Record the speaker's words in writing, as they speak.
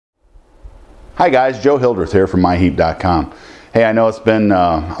Hi guys, Joe Hildreth here from myheap.com. Hey, I know it's been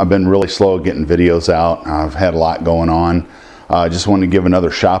I've been really slow getting videos out. I've had a lot going on. I just wanted to give another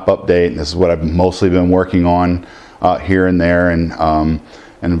shop update. This is what I've mostly been working on here and there, and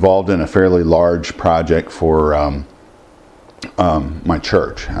involved in a fairly large project for my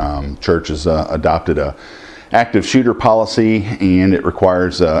church. Church has adopted a active shooter policy, and it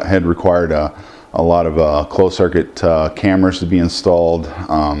requires had required a lot of closed circuit cameras to be installed.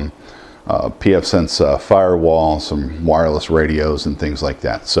 PFSense firewall, some wireless radios and things like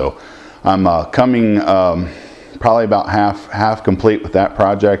that. So I'm coming probably about half complete with that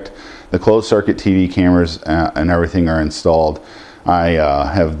project. The closed circuit TV cameras and everything are installed. I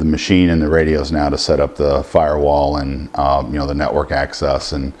have the machine and the radios now to set up the firewall and you know, the network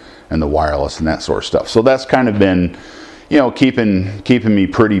access and the wireless and that sort of stuff. So that's kind of been, you know, keeping me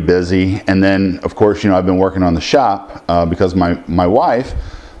pretty busy. And then of course, you know, I've been working on the shop because my wife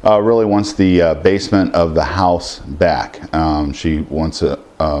really wants the basement of the house back. She wants to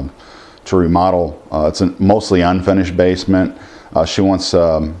remodel. It's a mostly unfinished basement. She wants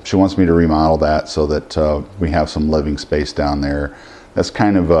me to remodel that so that we have some living space down there. That's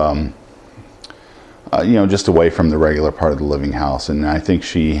kind of you know, just away from the regular part of the living house. And I think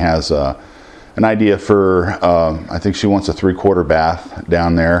she has an idea for I think she wants a 3/4 bath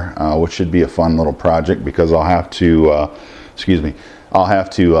down there, which should be a fun little project because I'll have to excuse me. I'll have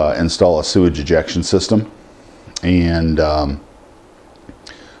to install a sewage ejection system, and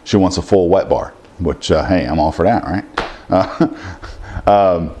she wants a full wet bar, which hey, I'm all for that, right?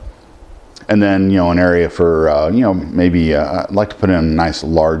 And then, you know, an area for you know, maybe I'd like to put in a nice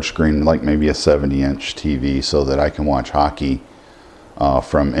large screen, like maybe a 70-inch TV, so that I can watch hockey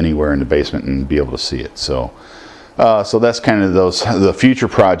from anywhere in the basement and be able to see it. So so that's kind of the future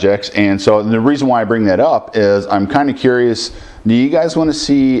projects. And so the reason why I bring that up is I'm kind of curious, do you guys want to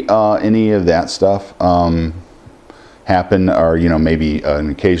see any of that stuff happen, or, you know, maybe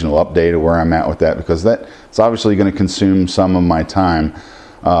an occasional update of where I'm at with that, because it's obviously going to consume some of my time,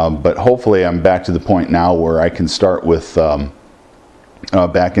 but hopefully I'm back to the point now where I can start with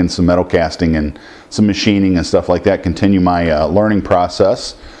back in some metal casting and some machining and stuff like that, continue my learning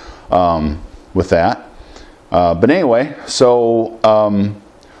process with that. But anyway, so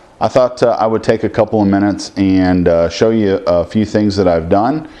I thought I would take a couple of minutes and show you a few things that I've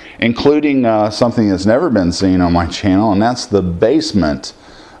done, including something that's never been seen on my channel, and that's the basement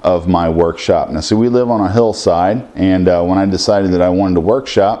of my workshop. Now, see, we live on a hillside, and when I decided that I wanted to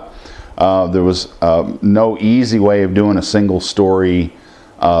workshop, there was no easy way of doing a single-story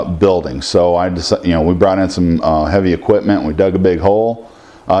building. So I decided, you know, we brought in some heavy equipment. We dug a big hole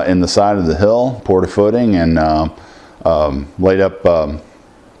in the side of the hill, poured a footing, and laid up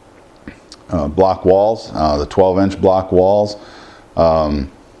block walls, the 12-inch block walls, and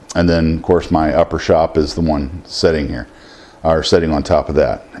then of course my upper shop is the one sitting here, or sitting on top of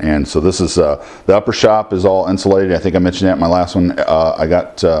that. And so this is the upper shop is all insulated. I think I mentioned that in my last one. I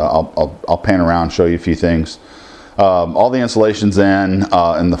got I'll pan around, show you a few things. All the insulation's in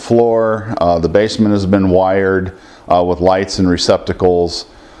the floor. The basement has been wired with lights and receptacles.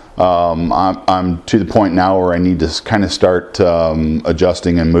 I'm to the point now where I need to kind of start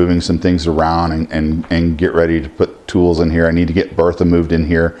adjusting and moving some things around and get ready to put tools in here. I need to get Bertha moved in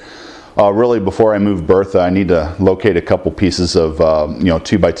here. Really, before I move Bertha, I need to locate a couple pieces of you know,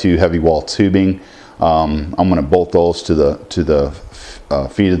 2x2 heavy wall tubing. I'm going to bolt those to the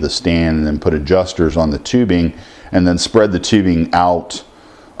feet of the stand, and then put adjusters on the tubing, and then spread the tubing out,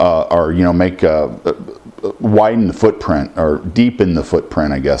 or, you know, make widen the footprint, or deepen the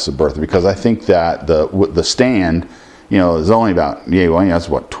footprint, I guess, of Bertha, because I think that the stand, you know, is only about, yeah, well, that's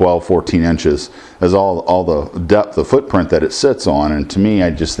what, 12-14 inches is all the depth of footprint that it sits on. And to me,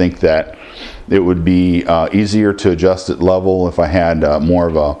 I just think that it would be easier to adjust it level if I had more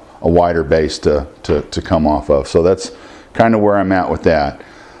of a wider base to come off of. So that's kind of where I'm at with that.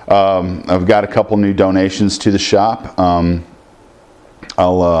 I've got a couple new donations to the shop.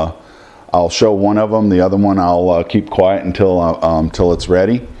 I'll show one of them. The other one I'll keep quiet until it's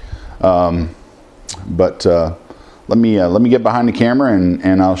ready. But let me get behind the camera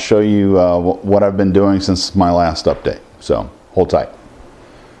and I'll show you what I've been doing since my last update. So hold tight.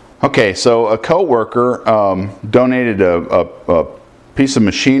 Okay, so a coworker donated a piece of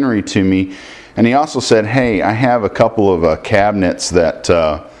machinery to me, and he also said, "Hey, I have a couple of cabinets that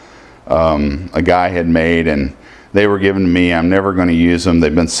a guy had made, and they were given to me. I'm never going to use them.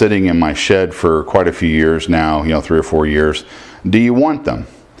 They've been sitting in my shed for quite a few years now, you know, 3 or 4 years. Do you want them?"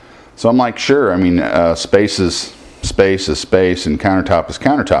 So I'm like, sure. I mean, space is space, and countertop is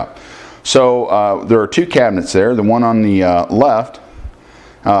countertop. So there are two cabinets there. The one on the left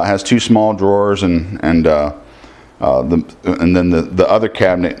It has 2 small drawers, and then the other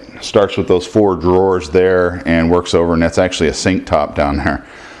cabinet starts with those 4 drawers there and works over, and that's actually a sink top down there.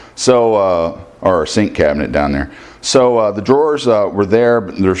 So, or a sink cabinet down there. So the drawers were there,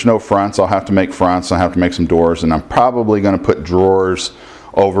 but there's no fronts. I'll have to make fronts. I'll have to make some doors, and I'm probably going to put drawers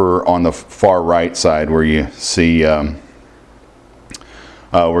over on the far right side where you see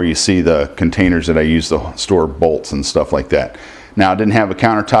the containers that I use to store bolts and stuff like that. Now, I didn't have a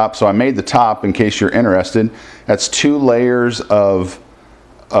countertop, so I made the top, in case you're interested. That's 2 layers of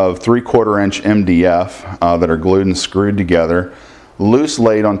 3/4 inch MDF that are glued and screwed together. Loose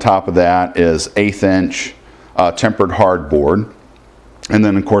laid on top of that is 1/8 inch tempered hardboard, and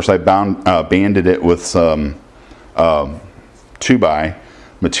then of course I banded it with some 2x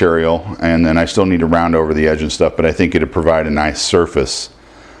material, and then I still need to round over the edge and stuff, but I think it'd provide a nice surface.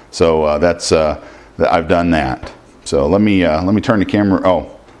 So I've done that. So let me turn the camera. Oh,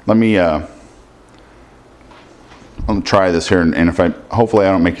 let me try this here, and if hopefully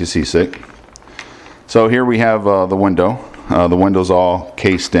I don't make you seasick. So here we have the window. The window's all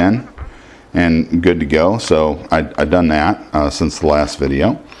cased in and good to go. So I've done that since the last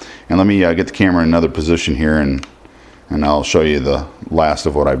video. And let me get the camera in another position here, and I'll show you the last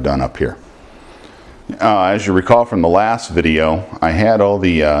of what I've done up here. As you recall from the last video, I had all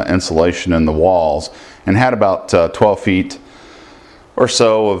the insulation in the walls and had about 12 feet or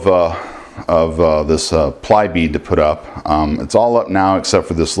so of this ply bead to put up. It's all up now except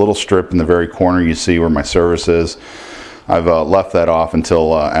for this little strip in the very corner you see where my service is. I've left that off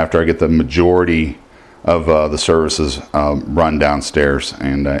until after I get the majority of the services run downstairs,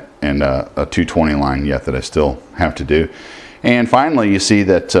 and a 220 line yet that I still have to do. And finally, you see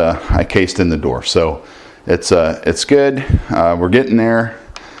that I cased in the door, so it's good. We're getting there.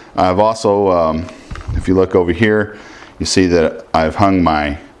 I've also, if you look over here, you see that I've hung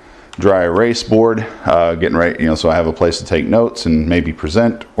my dry erase board, getting ready, so I have a place to take notes and maybe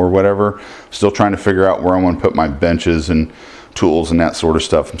present or whatever. Still trying to figure out where I want to put my benches and tools and that sort of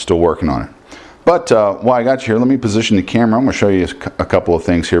stuff. I'm still working on it. But while I got you here, let me position the camera. I'm going to show you a couple of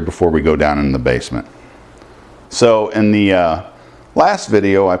things here before we go down in the basement. So in the last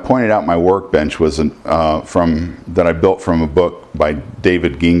video, I pointed out my workbench was that I built from a book by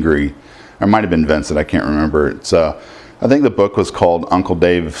David Gingrey. Or it might have been Vincent, I can't remember. It's I think the book was called Uncle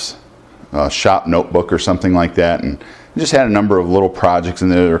Dave's Shop Notebook or something like that, and it just had a number of little projects in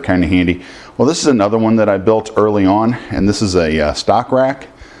there that are kind of handy. Well, this is another one that I built early on, and this is a stock rack.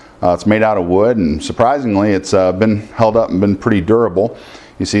 It's made out of wood, and surprisingly it's been held up and been pretty durable.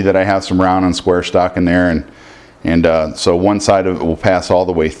 You see that I have some round and square stock in there, and so one side of it will pass all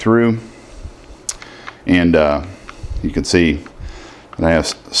the way through, and you can see that I have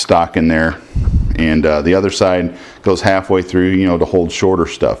stock in there, and the other side goes halfway through, to hold shorter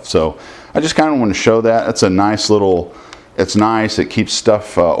stuff. So I just kind of want to show that. It's a nice little, it's nice, it keeps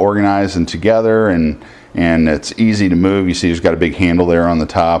stuff organized and together, and it's easy to move. You see there's got a big handle there on the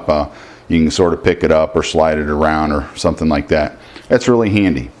top. You can sort of pick it up or slide it around or something like that. It's really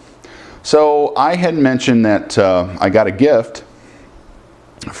handy. So I had mentioned that I got a gift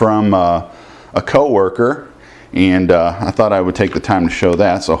from a coworker, and I thought I would take the time to show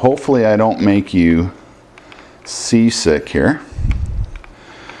that. So hopefully I don't make you seasick here.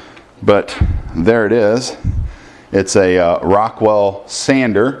 But there it is. It's a Rockwell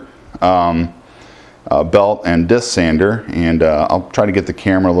sander, belt and disc sander, and I'll try to get the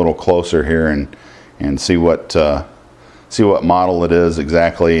camera a little closer here and see what model it is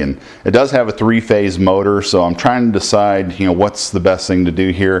exactly. And it does have a 3-phase motor, so I'm trying to decide what's the best thing to do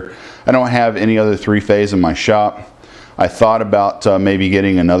here. I don't have any other 3-phase in my shop. I thought about maybe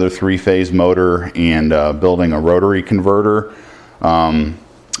getting another 3-phase motor and building a rotary converter,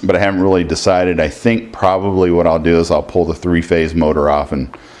 but I haven't really decided. I think probably what I'll do is I'll pull the 3-phase motor off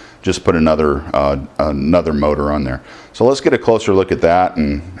and just put another motor on there. So let's get a closer look at that,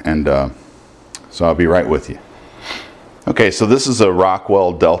 and so I'll be right with you. Okay, so this is a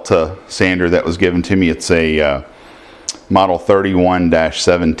Rockwell Delta sander that was given to me. It's a model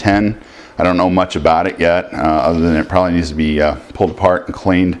 31-710. I don't know much about it yet, other than it probably needs to be pulled apart and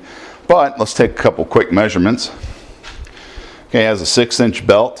cleaned. But let's take a couple quick measurements. Okay, it has a 6-inch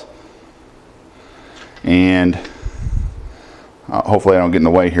belt, and hopefully I don't get in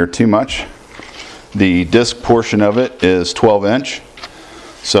the way here too much. The disc portion of it is 12-inch,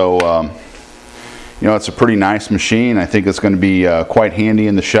 so it's a pretty nice machine. I think it's going to be quite handy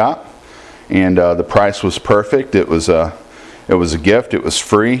in the shop, and the price was perfect. It was a gift. It was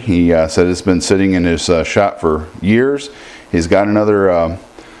free. He said it's been sitting in his shop for years. He's got another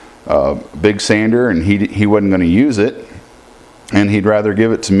big sander, and he wasn't going to use it. and he'd rather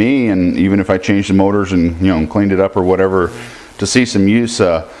give it to me, and even if I changed the motors and cleaned it up or whatever, to see some use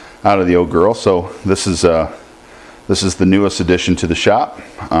out of the old girl. So this is the newest addition to the shop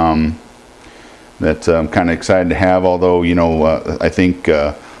that I'm kind of excited to have, although I think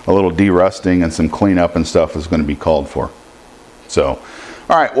a little de-rusting and some cleanup and stuff is going to be called for. So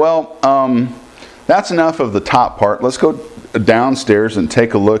all right, well, that's enough of the top part. Let's go downstairs and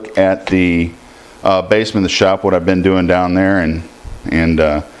take a look at the basement of the shop, what I've been doing down there, and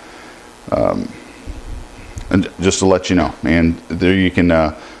just to let you know. And there you can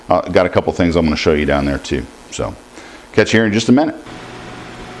got a couple things I'm going to show you down there too. So catch you here in just a minute.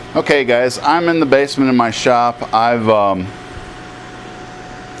 Okay guys, I'm in the basement of my shop. I've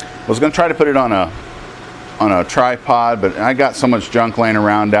was going to try to put it on a tripod, but I got so much junk laying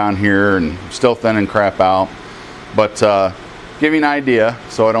around down here and still thinning crap out. But give you an idea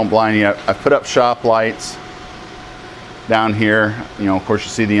so I don't blind you, I put up shop lights down here. Of course you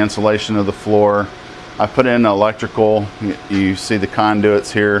see the insulation of the floor. I put in electrical. You see the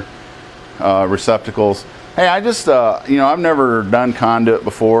conduits here, receptacles. Hey, I just I've never done conduit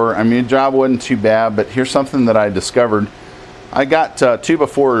before. I mean, the job wasn't too bad, but here's something that I discovered. I got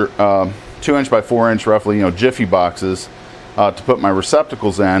 2 inch by 4 inch roughly, jiffy boxes to put my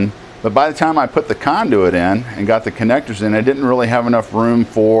receptacles in. But by the time I put the conduit in and got the connectors in, I didn't really have enough room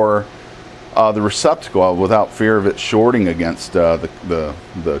for the receptacle without fear of it shorting against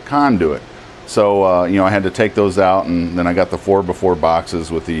the conduit. So I had to take those out, and then I got the 4x4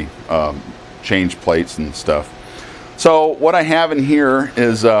 boxes with the change plates and stuff. So what I have in here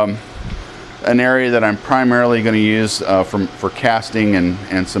is an area that I'm primarily going to use for casting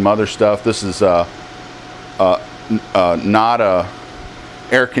and some other stuff. This is not a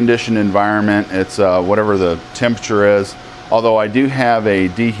air-conditioned environment. It's whatever the temperature is. Although I do have a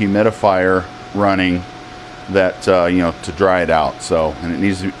dehumidifier running that to dry it out. So, and it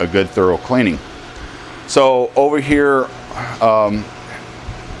needs a good thorough cleaning. So over here, I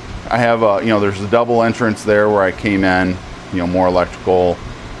have there's a double entrance there where I came in. More electrical.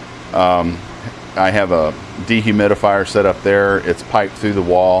 I have a dehumidifier set up there. It's piped through the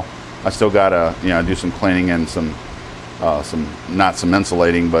wall. I still gotta do some cleaning and some not some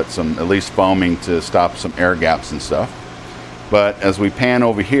insulating, but some at least foaming to stop some air gaps and stuff. But as we pan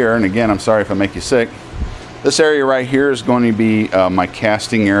over here, and again, I'm sorry if I make you sick, this area right here is going to be my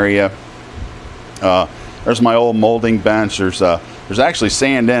casting area. There's my old molding bench. There's actually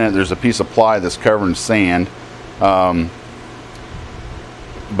sand in it. There's a piece of ply that's covered in sand.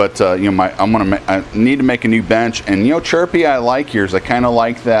 But I need to make a new bench. And Chirpy, I like yours. I kind of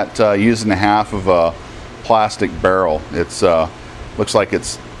like that using the half of a plastic barrel. It's looks like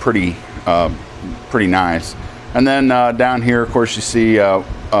it's pretty nice. And then down here, of course, you see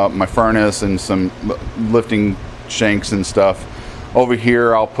my furnace and some lifting shanks and stuff. Over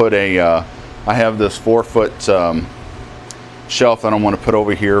here, I'll put I have this 4-foot shelf that I want to put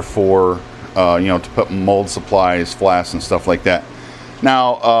over here for to put mold supplies, flasks, and stuff like that.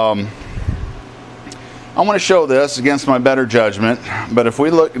 Now, I want to show this against my better judgment, but if we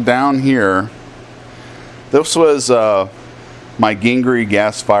look down here, this was my Gingrey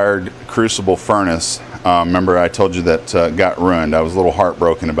gas-fired crucible furnace. Remember I told you that got ruined. I was a little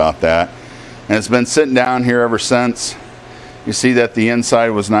heartbroken about that. And it's been sitting down here ever since. You see that the inside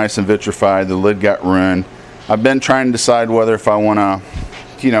was nice and vitrified. The lid got ruined. I've been trying to decide whether if I want to,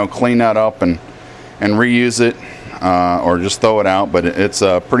 clean that up and reuse it. Or just throw it out, but it's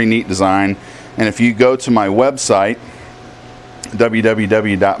a pretty neat design. And if you go to my website,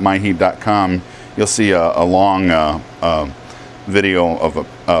 www.myheap.com, you'll see a long video of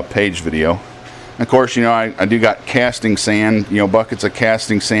a page video. And of course, I do got casting sand, buckets of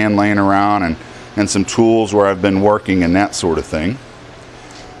casting sand laying around, and some tools where I've been working and that sort of thing.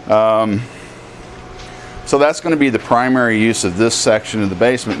 So that's going to be the primary use of this section of the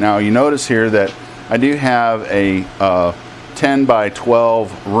basement. Now you notice here that I do have a 10 by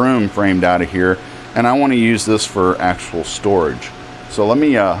 12 room framed out of here, and I want to use this for actual storage. So let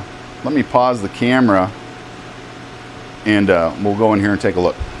me pause the camera, and we'll go in here and take a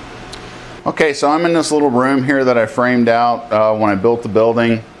look. Okay, so I'm in this little room here that I framed out when I built the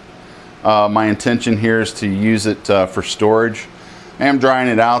building. My intention here is to use it for storage. I am drying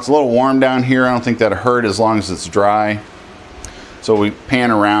it out. It's a little warm down here. I don't think that'll hurt as long as it's dry. So we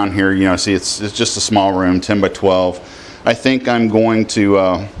pan around here, see it's just a small room, 10 by 12. I think I'm going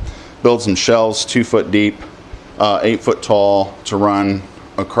to build some shelves 2 foot deep, 8 foot tall, to run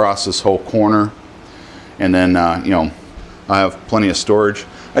across this whole corner. And then, I have plenty of storage.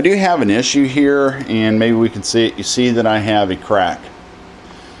 I do have an issue here, and maybe we can see it. You see that I have a crack.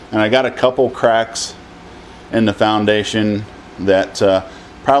 And I got a couple cracks in the foundation that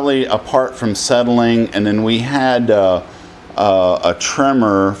probably apart from settling, and then we had a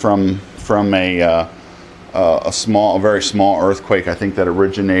tremor from a very small earthquake, I think, that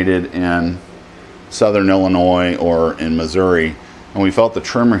originated in southern Illinois or in Missouri, and we felt the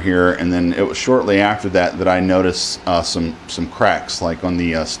tremor here. And then it was shortly after that I noticed some cracks, like on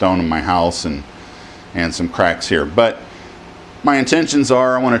the stone of my house, and some cracks here. But my intentions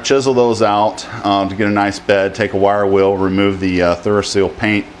are, I want to chisel those out to get a nice bed, take a wire wheel, remove the Thurasil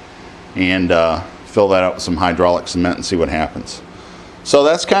paint, and fill that up with some hydraulic cement and see what happens. So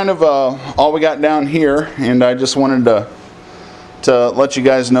that's kind of all we got down here, and I just wanted to let you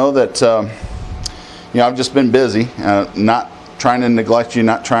guys know that I've just been busy, not trying to neglect you,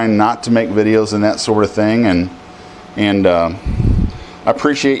 not trying not to make videos and that sort of thing, and I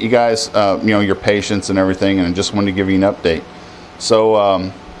appreciate you guys, your patience and everything, and I just wanted to give you an update.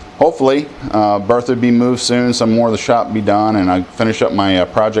 So hopefully Bertha will be moved soon, some more of the shop be done, and I finish up my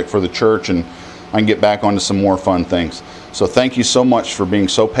project for the church, and I can get back onto some more fun things. So thank you so much for being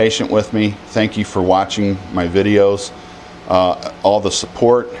so patient with me. Thank you for watching my videos, all the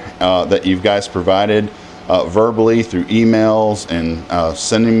support that you guys provided verbally through emails and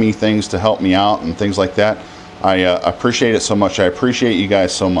sending me things to help me out and things like that. I appreciate it so much. I appreciate you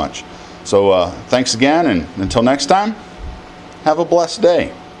guys so much. So thanks again, and until next time, have a blessed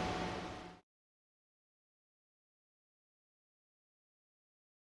day.